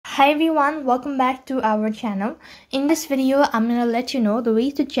Hi everyone, welcome back to our channel. In this video, I'm going to let you know the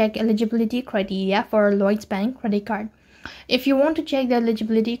ways to check eligibility criteria for a Lloyds Bank credit card. If you want to check the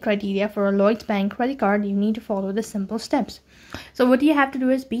eligibility criteria for a Lloyds Bank credit card, you need to follow the simple steps. So what you have to do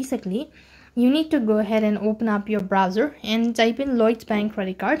is basically, you need to go ahead and open up your browser and type in Lloyds Bank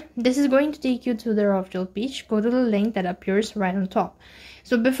credit card. This is going to take you to their official page. Go to the link that appears right on top.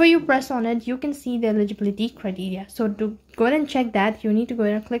 So before you press on it, you can see the eligibility criteria. So to go ahead and check that, you need to go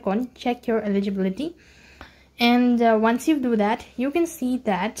ahead and click on Check Your Eligibility. And once you do that, you can see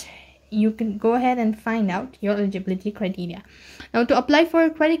that you can go ahead and find out your eligibility criteria. Now, to apply for a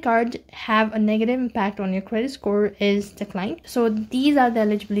credit card, have a negative impact on your credit score is declined. So these are the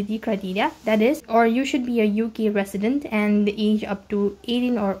eligibility criteria. That is, or you should be a UK resident and age up to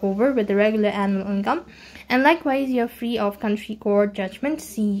 18 or over with a regular annual income. And likewise, you're free of country court judgment,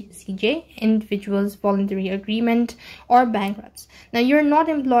 CCJ, individual's voluntary agreement, or bankruptcies. Now, you're not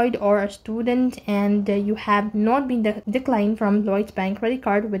employed or a student, and you have not been declined from Lloyds Bank credit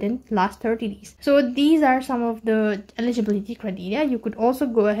card within last 30 days. So these are some of the eligibility criteria. You could also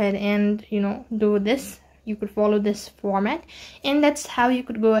go ahead and do this. You could follow this format, and that's how you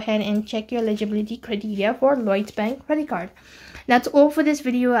could go ahead and check your eligibility criteria for Lloyds Bank credit card. That's all for this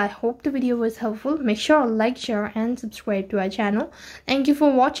video. I hope the video was helpful. Make sure to like, share, and subscribe to our channel. Thank you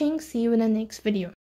for watching. See you in the next video.